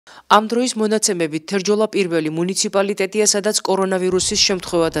ამ დროის მონაცემებით თერჯოლა პირველი მუნიციპალიტეტია, სადაც კორონავირუსის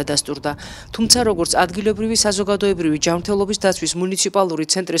შემთხვევა დადასტურდა. თუმცა, როგორც ადგილობრივი საზოგადოებრივი ჯანმრთელობის დაცვის მუნიციპალური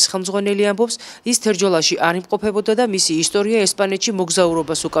ცენტრის ხელმძღვანელი ამბობს, ის თერჯოლაში არ იმყოფებოდა და მისი ისტორია ესპანეთში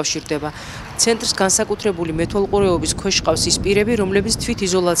მოგზაურობას უკავშირდება. ცენტრს განსაკუთრებული მეთვალყურეობის ქვეშ ყავს ის პირები, რომლებიც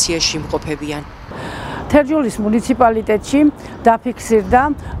თვითიზოლაციაში იმყოფებიან. თერჯოლის მუნიციპალიტეტში დაფიქსირდა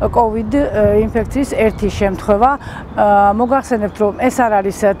COVID ინფექციის ერთი შემთხვევა. მოგახსენებთ, რომ ეს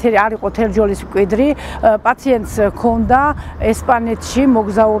არ იყო თერჯოლის მკვიდრი, პაციენტს ჰქონდა ესპანეთში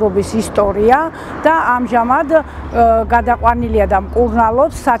მოგზაურობის ისტორია და ამჟამად გადაყვანილია და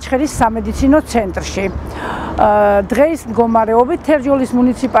მკურნალობს საჩხერის სამედიცინო ცენტრში. დღეის მდგომარეობით თერჯოლის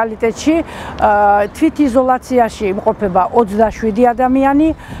მუნიციპალიტეტში თვითიზოლაციაში იმყოფება 27 ადამიანი,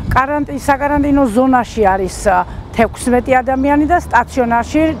 საკარანტინო ზონაში არის 16 ადამიანი და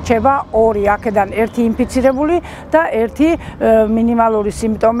სტაციონარში რჩება 2, აქედან ერთი ინფიცირებული და ერთი მინიმალური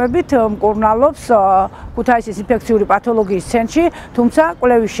სიმპტომებით მკურნალობს ქუთაისის ინფექციური პათოლოგიის ცენტრში, თუმცა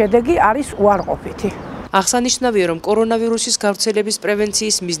კვლევის შედეგი არის უარყოფითი. აღსანიშნავია, რომ კორონავირუსის გავრცელების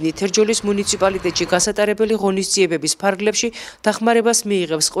პრევენციის მიზნით თერჯოლის მუნიციპალიტეტში გასატარებელი ღონისძიებების ფარგლებში დახმარებას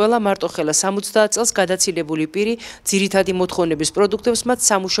მიიღებს ყველა მარტოხელა 70 წელს გადაცილებული პირი, ძირითადი მოთხოვნების პროდუქტებს მათ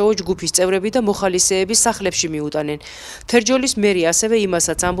სამუშაო ჯგუფის წევრები და მოხალისეები სახლებში მიუტანენ. თერჯოლის მერი ასევე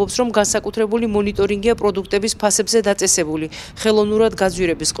იმასაც ამბობს, რომ განსაკუთრებული მონიტორინგია პროდუქტების ფასებზე დაწესებული, ხელოვნურად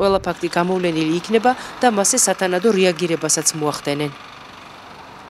გაძვირების ყველა ფაქტი გამოვლენილი იქნება და მასზე სათანადო რეაგირებასაც მოახდენენ.